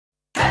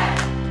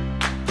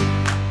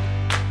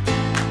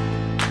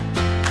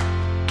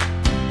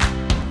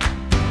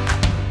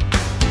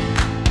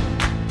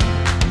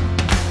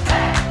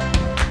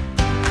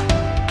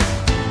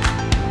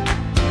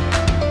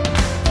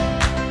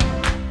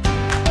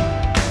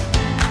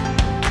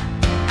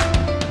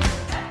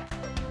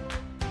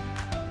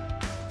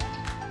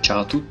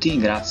Ciao a tutti,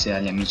 grazie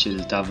agli amici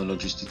del tavolo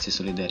Giustizia e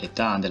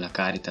Solidarietà della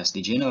Caritas di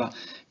Genova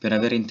per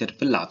aver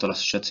interpellato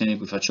l'associazione di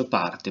cui faccio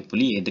parte,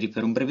 Poliedri,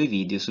 per un breve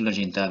video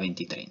sull'Agenda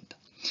 2030,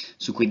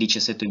 su quei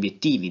 17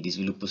 obiettivi di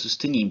sviluppo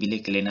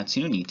sostenibile che le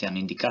Nazioni Unite hanno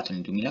indicato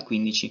nel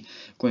 2015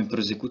 come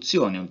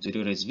prosecuzione e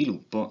ulteriore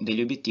sviluppo degli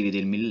obiettivi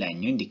del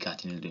millennio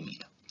indicati nel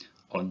 2000.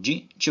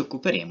 Oggi ci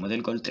occuperemo del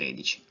Goal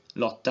 13,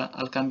 lotta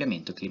al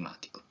cambiamento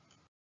climatico.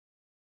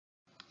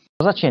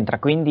 Cosa c'entra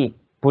quindi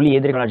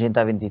Poliedri con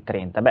l'Agenda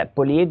 2030? Beh,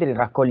 Poliedri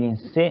raccoglie in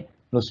sé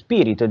lo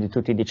spirito di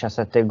tutti i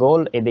 17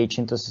 goal e dei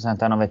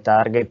 169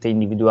 target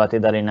individuati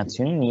dalle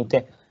Nazioni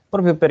Unite,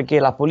 proprio perché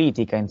la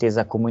politica,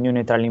 intesa come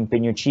unione tra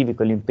l'impegno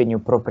civico e l'impegno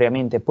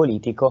propriamente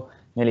politico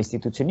nelle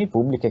istituzioni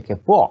pubbliche, che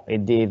può e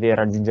deve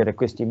raggiungere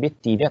questi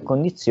obiettivi a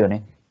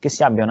condizione che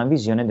si abbia una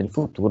visione del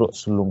futuro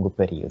sul lungo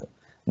periodo.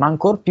 Ma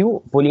ancor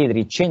più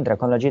Poliedri c'entra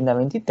con l'Agenda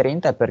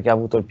 2030 perché ha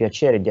avuto il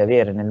piacere di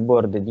avere nel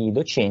board di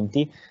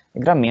docenti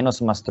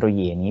Gramenos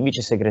Mastroieni,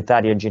 vice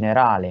segretario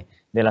generale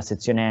della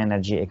sezione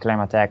Energy e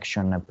Climate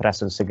Action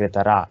presso il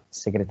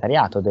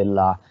segretariato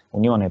della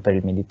Unione per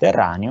il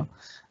Mediterraneo,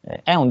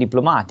 è un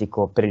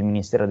diplomatico per il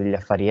Ministero degli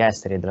Affari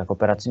Esteri e della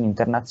Cooperazione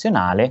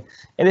Internazionale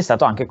ed è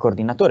stato anche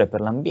coordinatore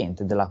per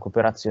l'ambiente della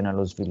cooperazione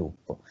allo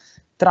sviluppo.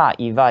 Tra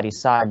i vari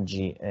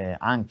saggi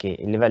anche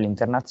a livello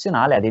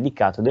internazionale ha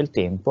dedicato del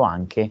tempo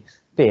anche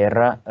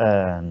per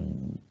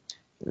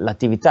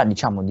l'attività,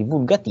 diciamo,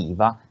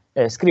 divulgativa,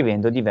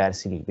 scrivendo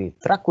diversi libri.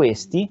 Tra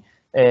questi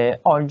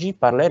oggi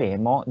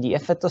parleremo di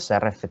Effetto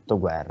serra, effetto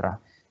guerra,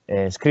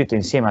 scritto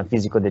insieme al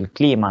fisico del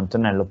clima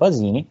Antonello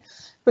Pasini.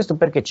 Questo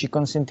perché ci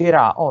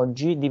consentirà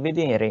oggi di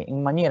vedere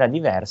in maniera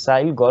diversa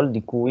il goal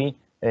di cui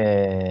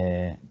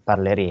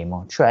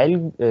parleremo, cioè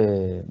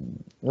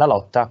la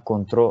lotta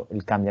contro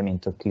il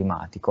cambiamento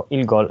climatico,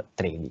 il goal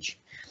 13.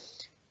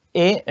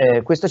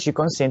 E questo ci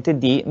consente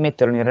di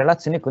metterlo in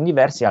relazione con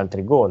diversi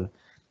altri goal.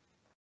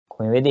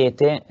 Come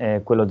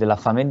vedete, quello della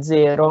fame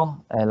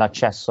zero,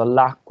 l'accesso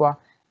all'acqua,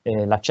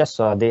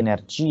 l'accesso ad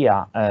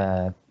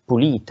energia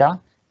pulita,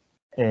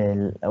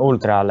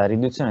 oltre alla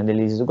riduzione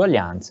delle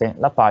disuguaglianze,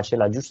 la pace,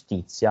 la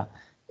giustizia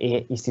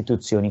e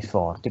istituzioni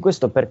forti.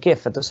 Questo perché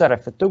Effetto serra,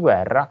 effetto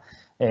guerra,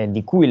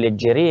 di cui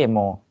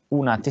leggeremo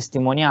una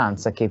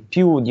testimonianza che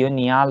più di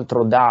ogni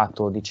altro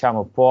dato,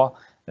 diciamo, può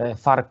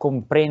far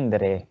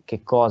comprendere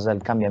che cosa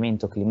il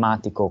cambiamento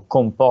climatico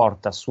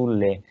comporta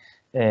sulle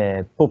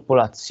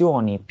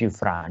popolazioni più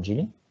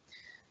fragili.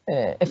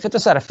 Effetto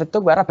serra,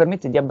 effetto guerra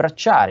permette di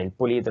abbracciare il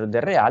poliedro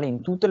del reale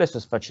in tutte le sue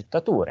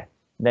sfaccettature,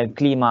 dal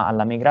clima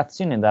alla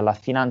migrazione, dalla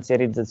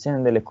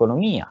finanziarizzazione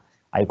dell'economia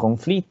ai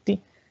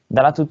conflitti,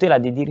 dalla tutela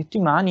dei diritti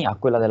umani a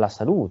quella della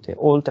salute,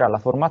 oltre alla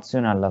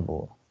formazione e al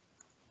lavoro.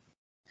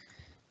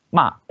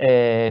 Ma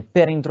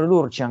per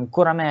introdurci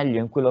ancora meglio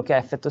in quello che è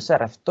effetto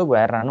serra, effetto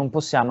guerra, non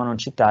possiamo non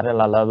citare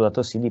la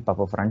Laudato Si di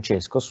Papa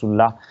Francesco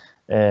sulla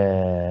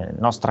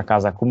nostra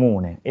casa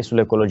comune e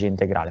sull'ecologia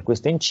integrale.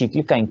 Questa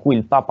enciclica in cui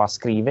il Papa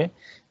scrive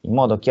in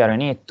modo chiaro e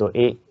netto,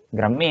 e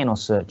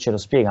Gramenos ce lo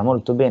spiega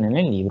molto bene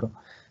nel libro: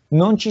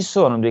 non ci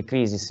sono due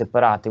crisi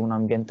separate, una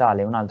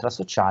ambientale e un'altra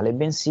sociale,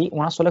 bensì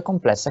una sola e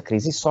complessa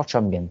crisi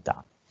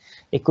socio-ambientale.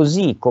 E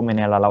così come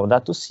nella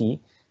Laudato Si,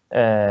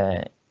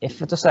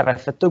 effetto serra,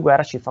 effetto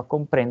guerra ci fa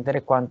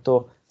comprendere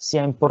quanto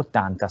sia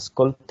importante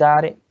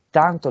ascoltare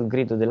tanto il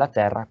grido della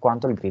terra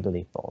quanto il grido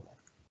dei poveri.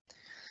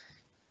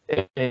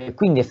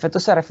 Quindi effetto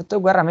serra,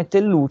 effetto guerra mette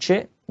in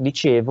luce,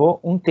 dicevo,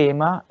 un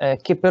tema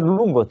che per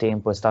lungo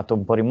tempo è stato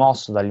un po'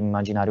 rimosso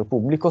dall'immaginario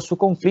pubblico su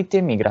conflitti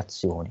e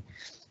migrazioni,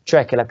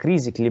 cioè che la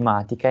crisi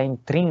climatica è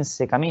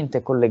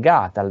intrinsecamente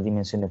collegata alla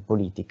dimensione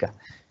politica.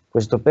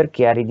 Questo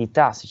perché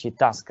aridità,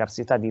 siccità,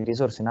 scarsità di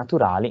risorse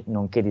naturali,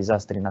 nonché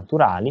disastri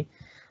naturali,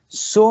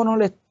 sono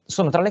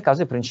tra le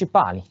cause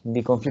principali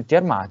di conflitti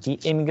armati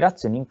e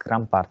migrazioni in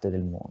gran parte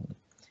del mondo.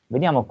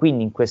 Vediamo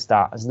quindi in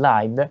questa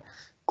slide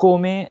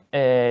come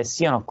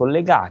siano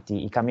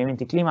collegati i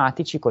cambiamenti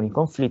climatici con i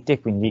conflitti e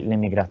quindi le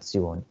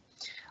migrazioni.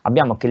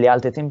 Abbiamo che le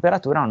alte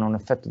temperature hanno un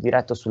effetto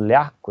diretto sulle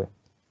acque,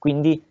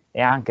 quindi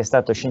è anche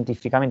stato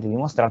scientificamente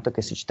dimostrato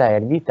che siccità e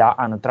aridità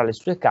hanno tra le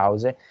sue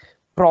cause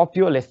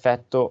proprio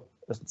l'effetto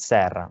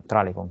serra,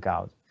 tra le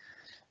concause.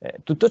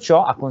 Tutto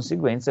ciò ha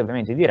conseguenze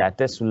ovviamente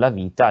dirette sulla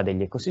vita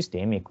degli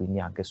ecosistemi e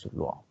quindi anche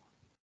sull'uomo.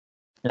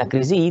 La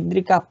crisi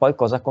idrica poi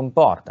cosa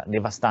comporta?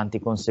 Devastanti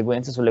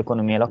conseguenze sulle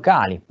economie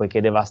locali,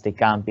 poiché devasta i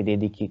campi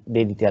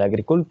dediti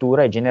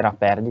all'agricoltura e genera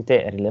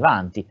perdite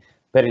rilevanti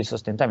per il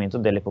sostentamento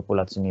delle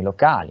popolazioni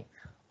locali,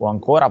 o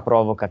ancora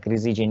provoca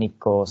crisi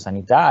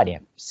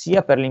igienico-sanitarie,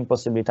 sia per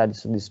l'impossibilità di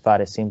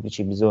soddisfare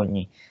semplici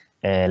bisogni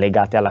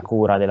legati alla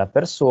cura della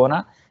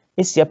persona,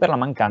 e sia per la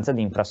mancanza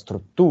di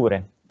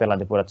infrastrutture per la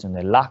depurazione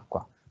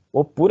dell'acqua,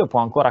 oppure può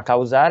ancora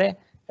causare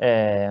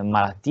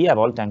malattie a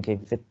volte anche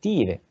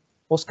infettive,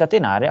 o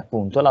scatenare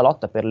appunto la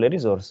lotta per le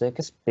risorse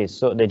che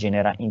spesso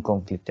degenera in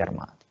conflitti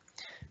armati.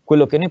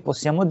 Quello che noi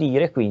possiamo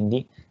dire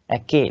quindi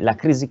è che la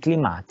crisi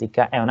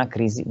climatica è una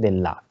crisi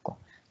dell'acqua.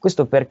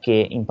 Questo perché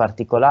in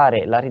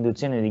particolare la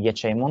riduzione dei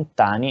ghiacciai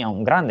montani è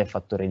un grande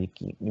fattore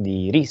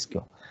di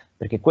rischio,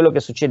 perché quello che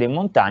succede in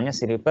montagna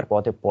si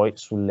ripercuote poi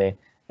sulle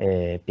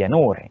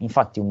pianure.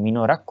 Infatti un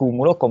minore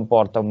accumulo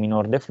comporta un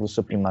minor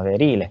deflusso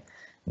primaverile,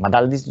 ma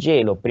dal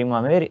disgelo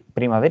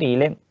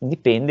primaverile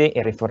dipende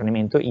il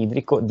rifornimento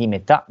idrico di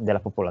metà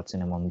della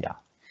popolazione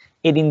mondiale.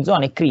 Ed in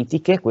zone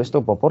critiche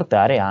questo può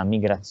portare a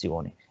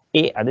migrazioni.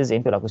 E ad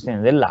esempio la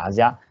questione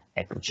dell'Asia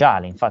è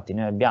cruciale, infatti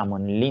noi abbiamo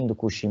nell'Hindu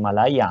Kush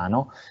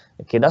himalayano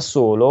che da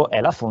solo è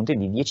la fonte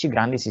di 10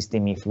 grandi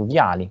sistemi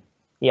fluviali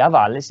e a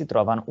valle si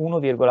trovano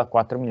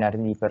 1,4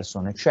 miliardi di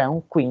persone, cioè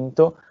un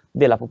quinto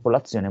della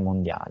popolazione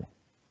mondiale,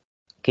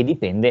 che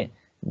dipende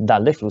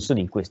dal deflusso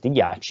di questi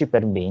ghiacci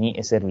per beni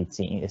e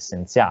servizi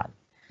essenziali.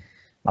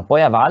 Ma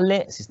poi a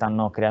valle si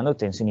stanno creando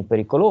tensioni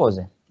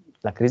pericolose.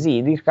 La crisi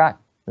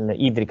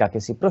idrica che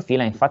si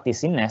profila infatti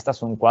si innesta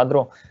su un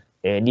quadro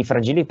di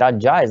fragilità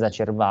già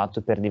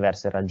esacerbato per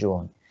diverse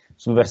ragioni.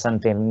 Sul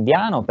versante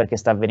indiano perché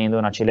sta avvenendo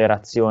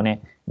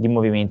un'accelerazione di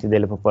movimenti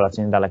delle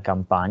popolazioni dalle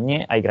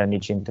campagne ai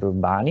grandi centri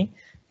urbani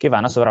che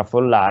vanno a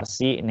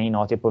sovraffollarsi nei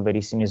noti e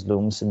poverissimi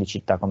slums di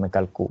città come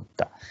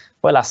Calcutta.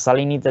 Poi la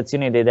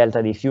salinizzazione dei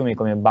delta dei fiumi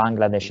come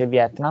Bangladesh e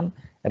Vietnam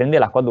rende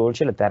l'acqua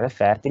dolce, le terre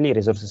fertili,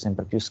 risorse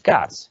sempre più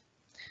scarse,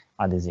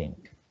 ad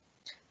esempio.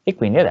 E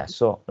quindi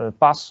adesso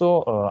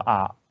passo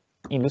a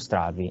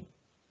illustrarvi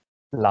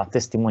la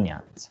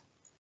testimonianza.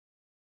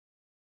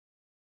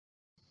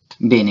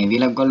 Bene, vi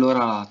leggo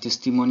allora la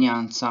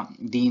testimonianza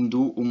di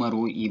Hindu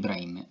Umaru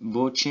Ibrahim,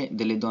 voce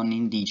delle donne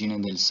indigene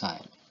del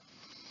Sahel.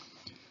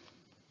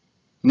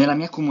 Nella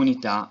mia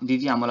comunità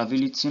viviamo la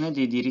violazione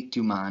dei diritti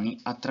umani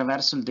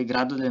attraverso il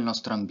degrado del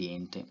nostro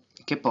ambiente,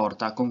 che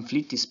porta a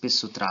conflitti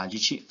spesso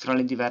tragici fra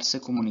le diverse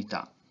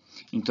comunità.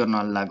 Intorno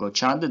al lago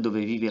Chad,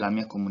 dove vive la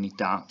mia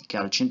comunità, che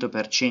ha il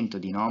 100%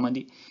 di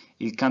nomadi,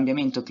 il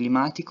cambiamento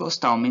climatico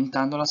sta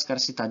aumentando la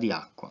scarsità di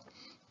acqua,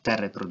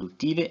 terre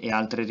produttive e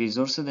altre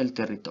risorse del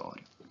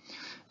territorio.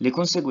 Le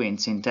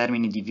conseguenze in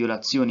termini di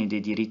violazioni dei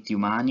diritti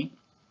umani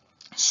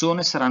sono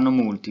e saranno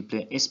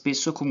multiple e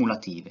spesso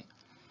cumulative.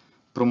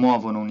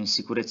 Promuovono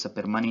un'insicurezza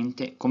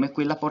permanente come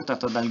quella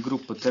portata dal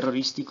gruppo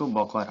terroristico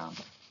Boko Haram.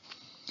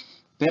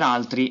 Per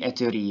altri è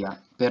teoria,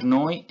 per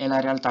noi è la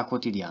realtà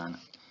quotidiana.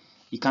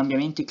 I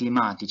cambiamenti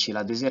climatici e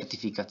la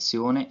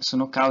desertificazione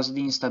sono cause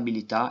di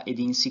instabilità e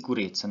di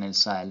insicurezza nel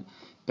Sahel,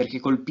 perché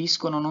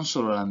colpiscono non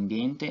solo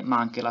l'ambiente ma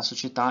anche la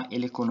società e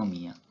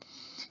l'economia.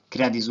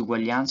 Crea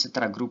disuguaglianze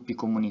tra gruppi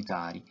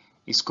comunitari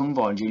e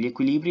sconvolge gli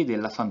equilibri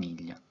della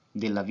famiglia,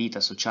 della vita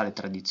sociale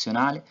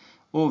tradizionale,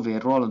 ove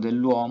il ruolo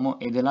dell'uomo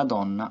e della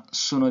donna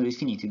sono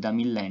definiti da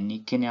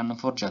millenni che ne hanno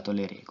forgiato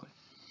le regole.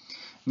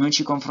 Noi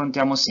ci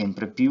confrontiamo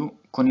sempre più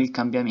con il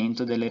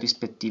cambiamento delle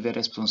rispettive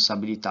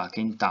responsabilità che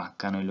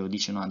intaccano, e lo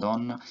dice una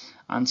donna,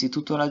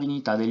 anzitutto la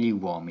dignità degli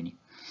uomini,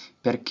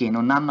 perché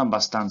non hanno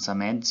abbastanza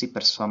mezzi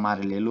per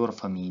sfamare le loro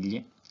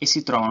famiglie e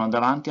si trovano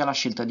davanti alla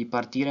scelta di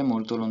partire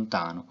molto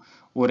lontano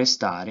o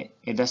restare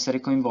ed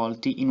essere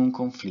coinvolti in un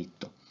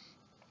conflitto.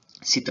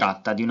 Si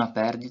tratta di una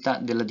perdita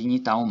della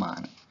dignità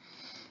umana.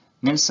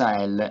 Nel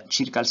Sahel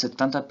circa il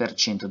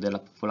 70% della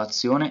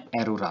popolazione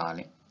è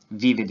rurale,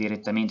 vive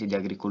direttamente di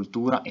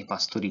agricoltura e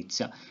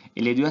pastorizia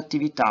e le due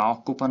attività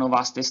occupano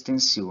vaste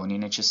estensioni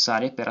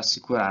necessarie per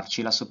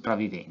assicurarci la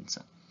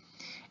sopravvivenza.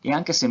 E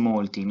anche se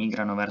molti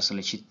migrano verso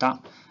le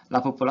città,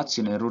 la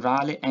popolazione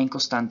rurale è in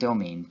costante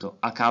aumento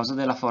a causa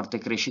della forte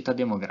crescita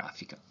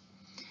demografica.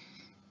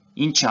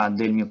 In Chad,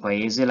 il mio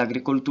paese,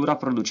 l'agricoltura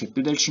produce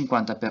più del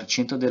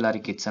 50% della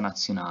ricchezza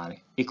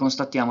nazionale e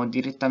constatiamo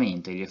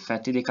direttamente gli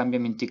effetti dei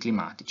cambiamenti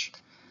climatici.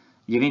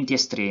 Gli eventi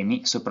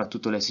estremi,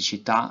 soprattutto le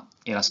siccità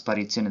e la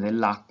sparizione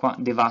dell'acqua,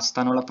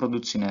 devastano la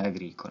produzione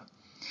agricola.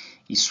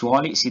 I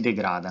suoli si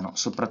degradano,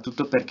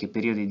 soprattutto perché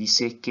periodi di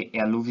secche e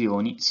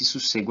alluvioni si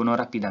susseguono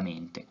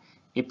rapidamente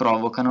e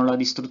provocano la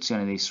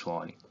distruzione dei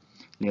suoli,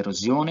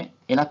 l'erosione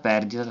e la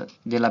perdita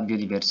della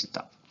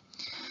biodiversità.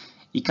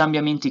 I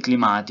cambiamenti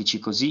climatici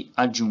così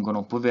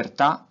aggiungono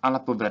povertà alla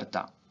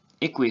povertà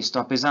e questo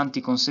ha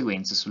pesanti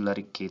conseguenze sulla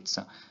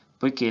ricchezza,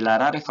 poiché la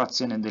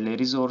rarefazione delle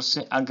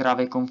risorse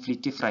aggrava i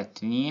conflitti fra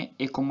etnie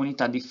e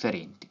comunità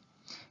differenti,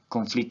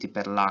 conflitti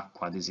per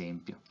l'acqua ad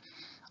esempio.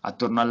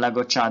 Attorno al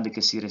lago Chad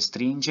che si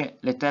restringe,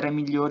 le terre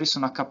migliori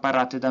sono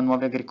accaparrate da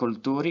nuovi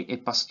agricoltori e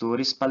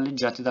pastori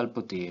spalleggiati dal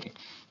potere,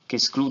 che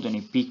escludono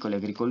i piccoli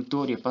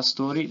agricoltori e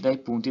pastori dai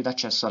punti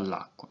d'accesso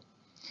all'acqua.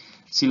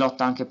 Si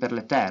lotta anche per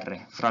le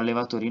terre, fra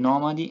allevatori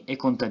nomadi e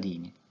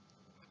contadini.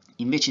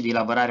 Invece di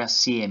lavorare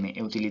assieme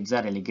e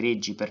utilizzare le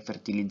greggi per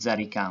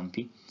fertilizzare i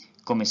campi,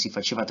 come si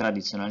faceva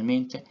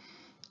tradizionalmente,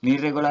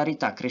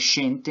 l'irregolarità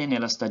crescente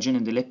nella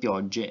stagione delle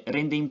piogge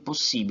rende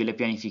impossibile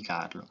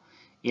pianificarlo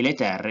e le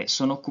terre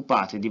sono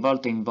occupate di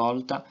volta in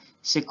volta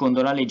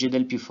secondo la legge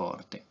del più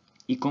forte.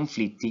 I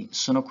conflitti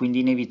sono quindi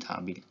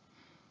inevitabili.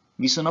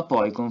 Vi sono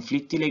poi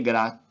conflitti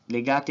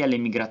legati alle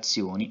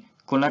migrazioni,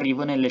 con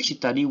l'arrivo nelle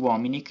città di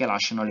uomini che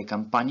lasciano le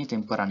campagne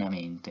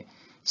temporaneamente,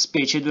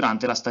 specie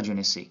durante la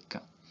stagione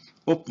secca,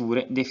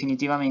 oppure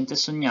definitivamente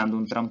sognando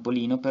un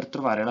trampolino per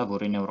trovare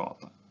lavoro in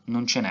Europa.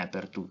 Non ce n'è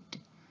per tutti.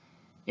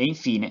 E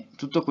infine,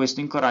 tutto questo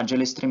incoraggia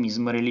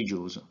l'estremismo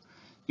religioso.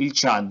 Il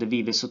Chad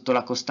vive sotto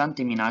la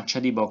costante minaccia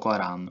di Boko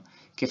Haram,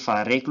 che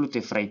fa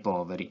reclute fra i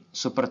poveri,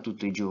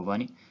 soprattutto i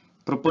giovani,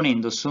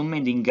 proponendo somme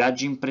di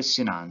ingaggi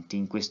impressionanti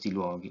in questi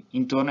luoghi,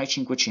 intorno ai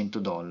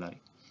 $500.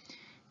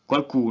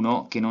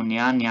 Qualcuno, che non ne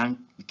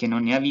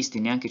ha visti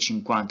neanche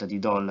 50 di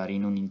dollari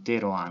in un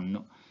intero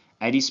anno,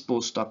 è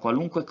disposto a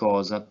qualunque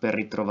cosa per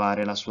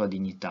ritrovare la sua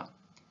dignità.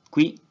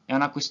 Qui è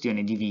una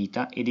questione di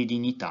vita e di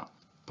dignità,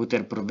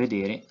 poter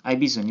provvedere ai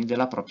bisogni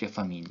della propria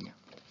famiglia.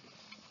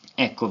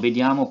 Ecco,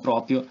 vediamo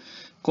proprio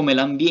come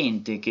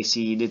l'ambiente che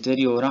si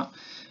deteriora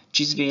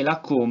ci svela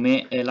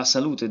come la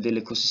salute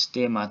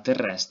dell'ecosistema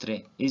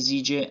terrestre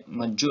esige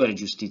maggiore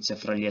giustizia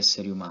fra gli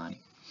esseri umani.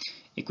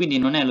 E quindi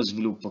non è lo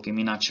sviluppo che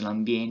minaccia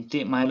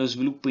l'ambiente, ma è lo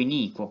sviluppo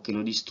iniquo che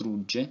lo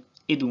distrugge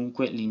e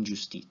dunque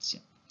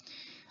l'ingiustizia.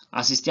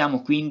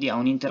 Assistiamo quindi a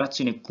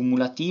un'interazione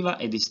cumulativa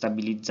e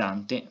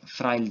destabilizzante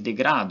fra il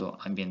degrado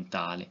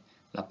ambientale,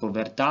 la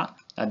povertà,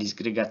 la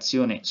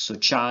disgregazione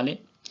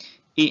sociale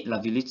e la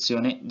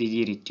violazione dei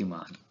diritti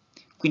umani.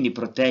 Quindi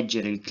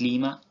proteggere il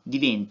clima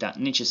diventa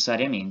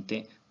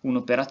necessariamente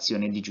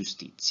un'operazione di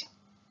giustizia.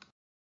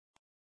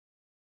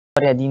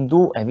 La storia di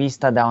Indù è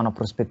vista da una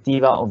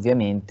prospettiva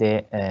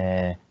ovviamente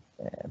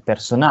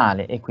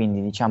personale e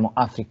quindi diciamo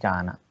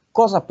africana.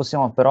 Cosa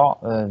possiamo però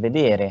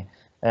vedere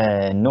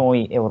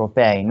noi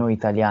europei, noi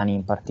italiani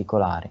in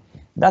particolare?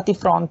 Dati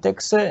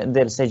Frontex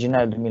del 6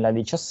 gennaio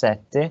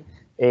 2017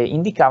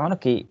 indicavano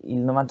che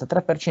il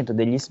 93%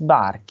 degli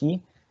sbarchi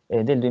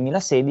del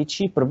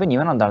 2016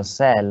 provenivano dal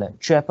Sahel,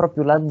 cioè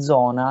proprio la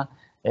zona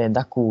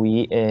da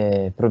cui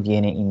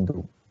proviene Indù.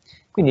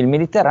 Quindi il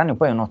Mediterraneo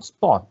poi è un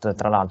hotspot,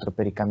 tra l'altro,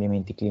 per i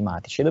cambiamenti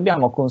climatici e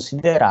dobbiamo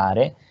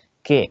considerare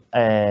che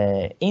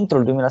entro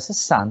il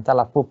 2060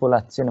 la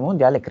popolazione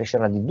mondiale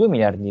crescerà di 2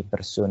 miliardi di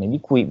persone, di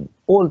cui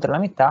oltre la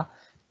metà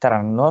tra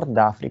Nord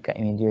Africa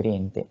e Medio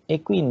Oriente,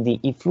 e quindi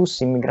i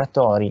flussi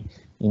migratori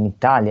in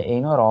Italia e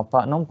in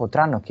Europa non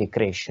potranno che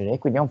crescere, e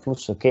quindi è un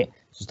flusso che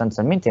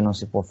sostanzialmente non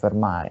si può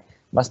fermare.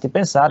 Basti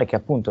pensare che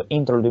appunto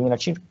entro il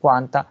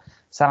 2050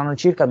 saranno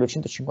circa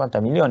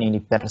 250 milioni di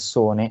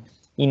persone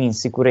in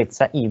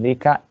insicurezza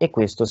idrica, e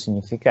questo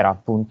significherà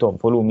appunto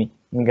volumi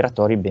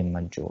migratori ben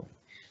maggiori.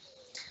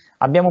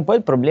 Abbiamo poi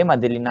il problema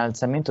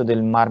dell'innalzamento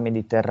del Mar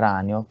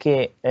Mediterraneo,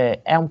 che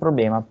è un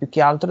problema più che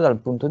altro dal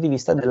punto di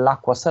vista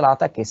dell'acqua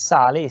salata che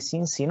sale e si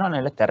insinua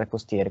nelle terre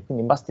costiere,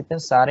 quindi basti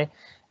pensare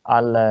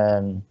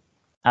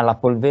alla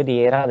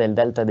polveriera del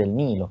delta del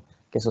Nilo,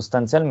 che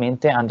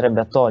sostanzialmente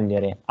andrebbe a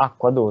togliere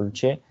acqua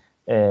dolce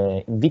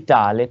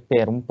vitale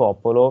per un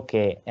popolo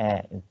che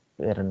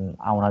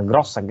ha una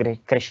grossa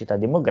crescita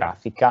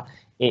demografica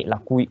e la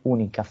cui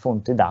unica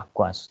fonte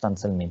d'acqua è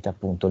sostanzialmente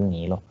appunto il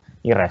Nilo,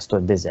 il resto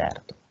è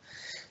deserto.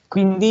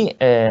 Quindi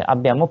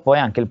abbiamo poi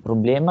anche il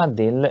problema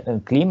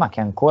del clima, che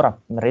è ancora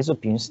reso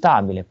più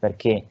instabile,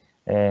 perché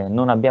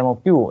non abbiamo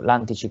più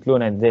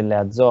l'anticiclone delle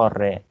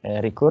Azzorre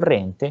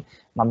ricorrente,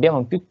 ma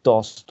abbiamo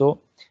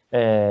piuttosto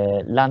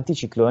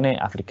l'anticiclone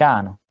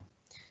africano,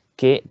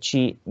 che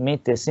ci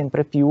mette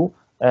sempre più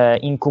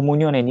in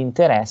comunione di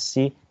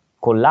interessi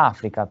con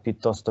l'Africa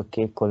piuttosto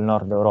che col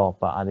Nord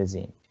Europa, ad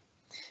esempio.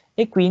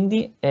 E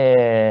quindi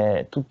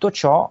tutto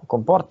ciò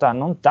comporta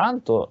non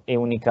tanto e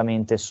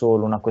unicamente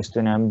solo una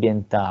questione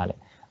ambientale,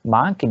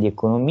 ma anche di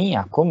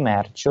economia,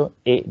 commercio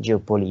e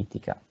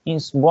geopolitica. In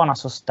buona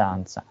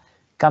sostanza,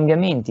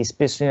 cambiamenti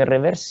spesso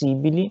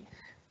irreversibili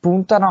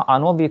puntano a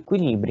nuovi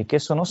equilibri che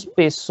sono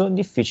spesso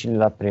difficili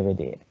da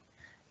prevedere.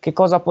 Che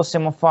cosa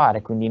possiamo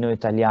fare quindi noi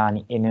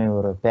italiani e noi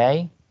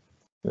europei?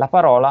 La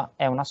parola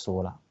è una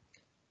sola: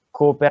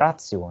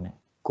 cooperazione,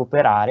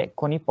 cooperare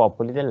con i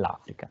popoli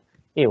dell'Africa.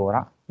 E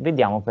ora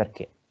vediamo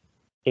perché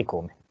e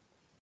come.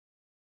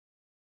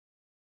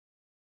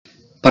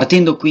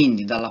 Partendo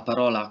quindi dalla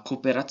parola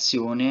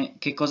cooperazione,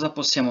 che cosa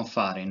possiamo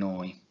fare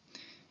noi?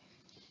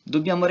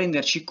 Dobbiamo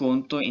renderci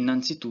conto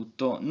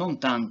innanzitutto, non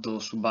tanto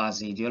su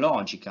base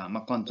ideologica,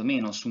 ma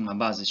quantomeno su una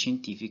base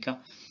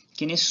scientifica,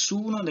 che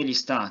nessuno degli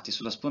stati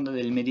sulla sponda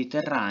del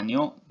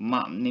Mediterraneo,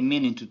 ma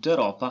nemmeno in tutta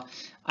Europa,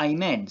 ha i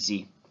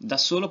mezzi da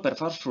solo per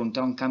far fronte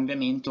a un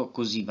cambiamento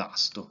così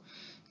vasto,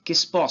 che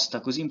sposta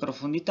così in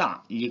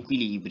profondità gli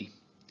equilibri.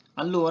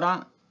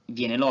 Allora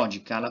viene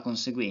logica la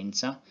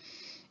conseguenza,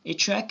 e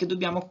cioè che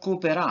dobbiamo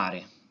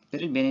cooperare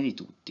per il bene di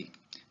tutti.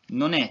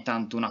 Non è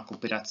tanto una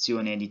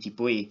cooperazione di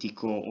tipo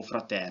etico o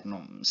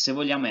fraterno, se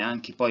vogliamo è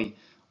anche poi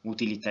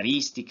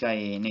utilitaristica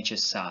e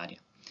necessaria.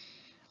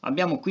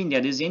 Abbiamo quindi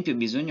ad esempio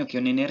bisogno che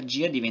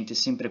un'energia diventi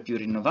sempre più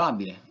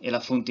rinnovabile, e la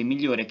fonte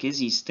migliore che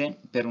esiste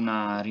per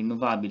una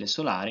rinnovabile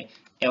solare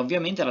è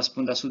ovviamente la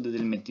sponda sud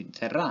del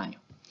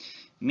Mediterraneo,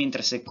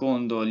 mentre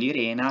secondo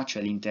l'IRENA,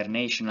 cioè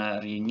l'International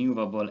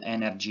Renewable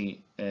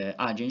Energy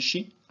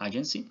Agency,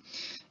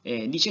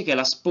 dice che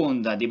la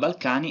sponda dei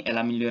Balcani è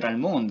la migliore al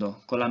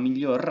mondo, con la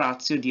miglior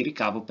ratio di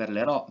ricavo per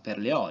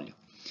l'eolio.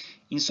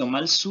 Insomma,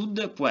 il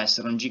Sud può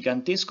essere un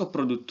gigantesco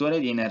produttore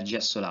di energia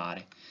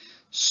solare,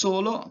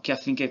 solo che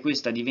affinché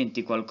questa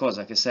diventi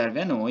qualcosa che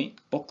serve a noi,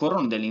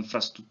 occorrono delle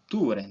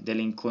infrastrutture,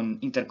 delle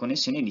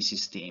interconnessioni di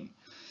sistemi.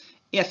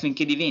 e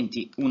affinché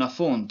diventi una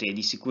fonte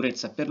di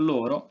sicurezza per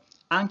loro,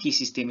 anche i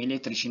sistemi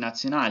elettrici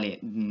nazionali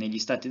negli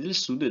stati del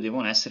sud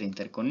devono essere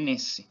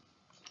interconnessi,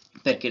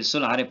 perché il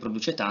solare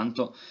produce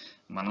tanto,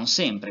 ma non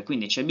sempre,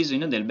 quindi c'è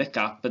bisogno del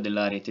backup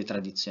della rete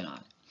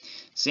tradizionale.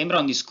 Sembra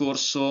un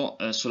discorso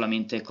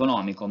solamente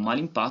economico, ma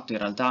l'impatto in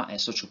realtà è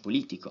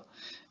sociopolitico.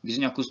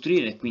 Bisogna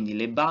costruire quindi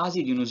le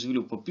basi di uno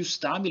sviluppo più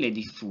stabile e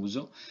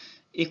diffuso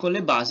e con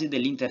le basi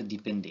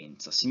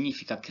dell'interdipendenza.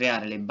 Significa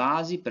creare le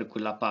basi per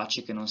quella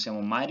pace che non siamo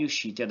mai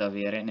riusciti ad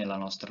avere nella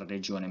nostra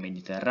regione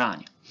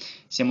mediterranea.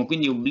 Siamo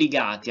quindi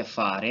obbligati a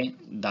fare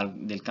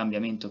del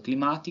cambiamento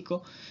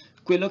climatico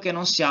quello che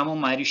non siamo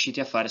mai riusciti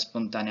a fare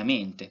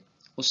spontaneamente,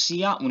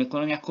 ossia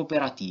un'economia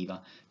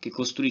cooperativa che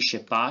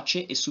costruisce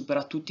pace e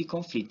supera tutti i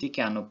conflitti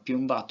che hanno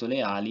piombato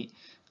le ali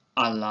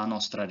alla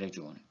nostra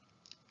regione.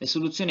 Le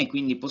soluzioni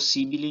quindi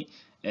possibili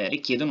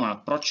richiedono un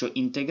approccio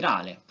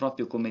integrale,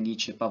 proprio come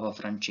dice Papa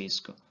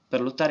Francesco,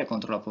 per lottare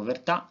contro la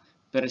povertà,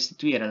 per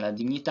restituire la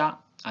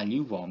dignità agli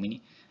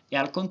uomini e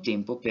al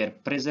contempo per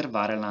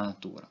preservare la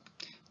natura.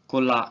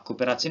 Con la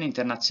cooperazione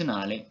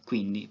internazionale,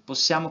 quindi,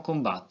 possiamo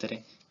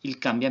combattere il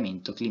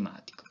cambiamento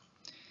climatico.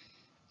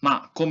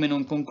 Ma come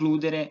non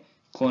concludere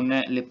con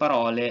le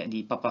parole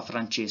di Papa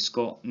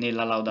Francesco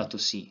nella Laudato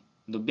Si?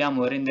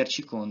 Dobbiamo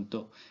renderci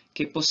conto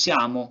che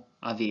possiamo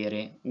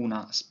avere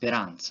una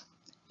speranza.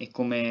 E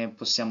come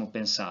possiamo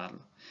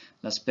pensarlo?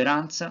 La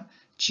speranza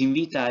ci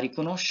invita a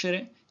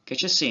riconoscere che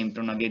c'è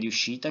sempre una via di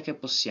uscita, che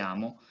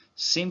possiamo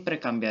sempre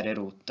cambiare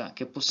rotta,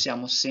 che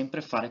possiamo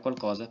sempre fare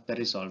qualcosa per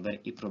risolvere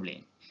i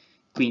problemi.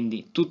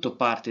 Quindi tutto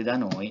parte da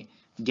noi,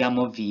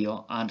 diamo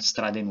avvio a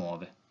strade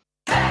nuove.